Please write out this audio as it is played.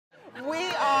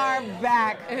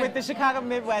back with the Chicago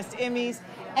Midwest Emmys.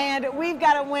 And we've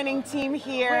got a winning team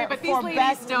here for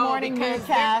Best Morning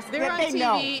Newscast. They're on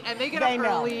TV and they get up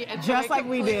early and just like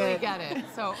we did. Get it.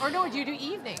 So, or no, do you do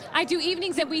evening? I do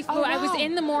evenings, and I was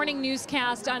in the morning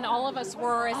newscast, and all of us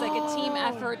were as like a team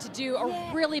effort to do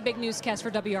a really big newscast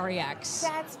for WREX.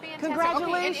 That's fantastic.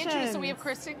 Congratulations. Okay, and so we have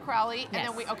Kristin Crowley, and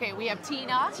then we have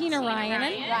Tina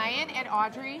Ryan, and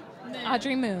Audrey.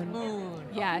 Audrey Moon.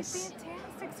 Yes. Fantastic.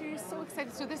 So you're so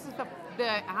excited. So this is the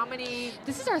how many?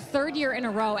 This is our third year in a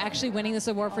row actually winning this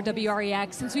award for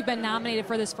WREX since we've been nominated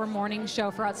for this for Morning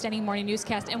Show for Outstanding Morning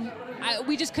Newscast. And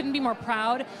we just couldn't be more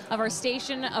proud of our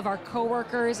station, of our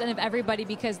coworkers, and of everybody,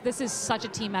 because this is such a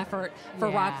team effort for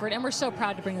Rockford, and we're so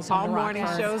proud to bring this home to Rockford. All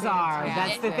morning shows are.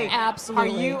 That's the thing.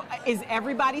 Absolutely. Is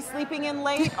everybody sleeping in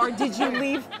late, or did you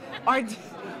leave?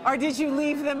 Or did you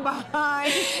leave them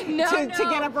behind to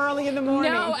get up early in the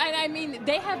morning? No, and I mean,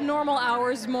 they have normal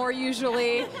hours more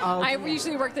usually. I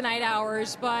usually work the night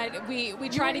hours, but we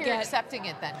try to get... accepting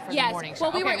it then for the morning show.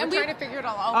 Well, we were trying to figure it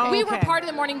all out. We were part of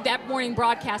the morning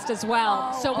broadcast as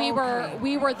well. So we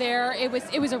were there. It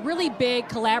was a really big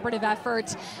collaborative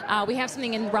effort. We have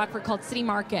something in Rockford called City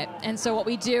Market. And so what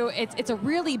we do, it's a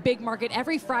really big market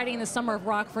every Friday in the summer of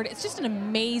Rockford. It's just an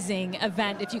amazing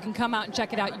event. If you can come out and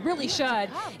check it out, you really should.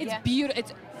 It's beautiful.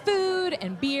 It's food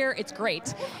and beer. It's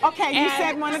great. Okay, you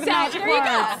said one of the magic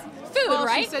words. Food,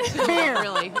 right? She said beer,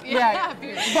 really. Beer.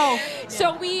 Both.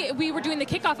 So we were doing the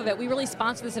kickoff of it. We really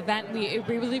sponsored this event. We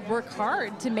really work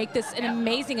hard to make this an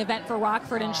amazing event for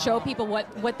Rockford and show people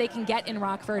what they can get in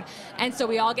Rockford. And so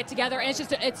we all get together, and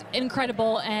it's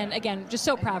incredible. And again, just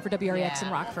so proud for WREX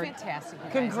in Rockford. Fantastic.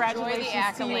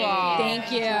 Congratulations to you all. Thank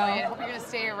you. I hope you're going to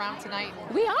stay around tonight.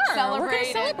 We are. Celebrate. We're going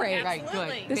to celebrate. Right,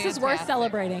 good. This is worth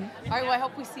celebrating. All right, well, I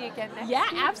hope we see you again next week. Yeah,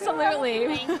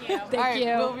 absolutely. Thank you. Thank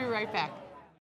you. We'll be right back.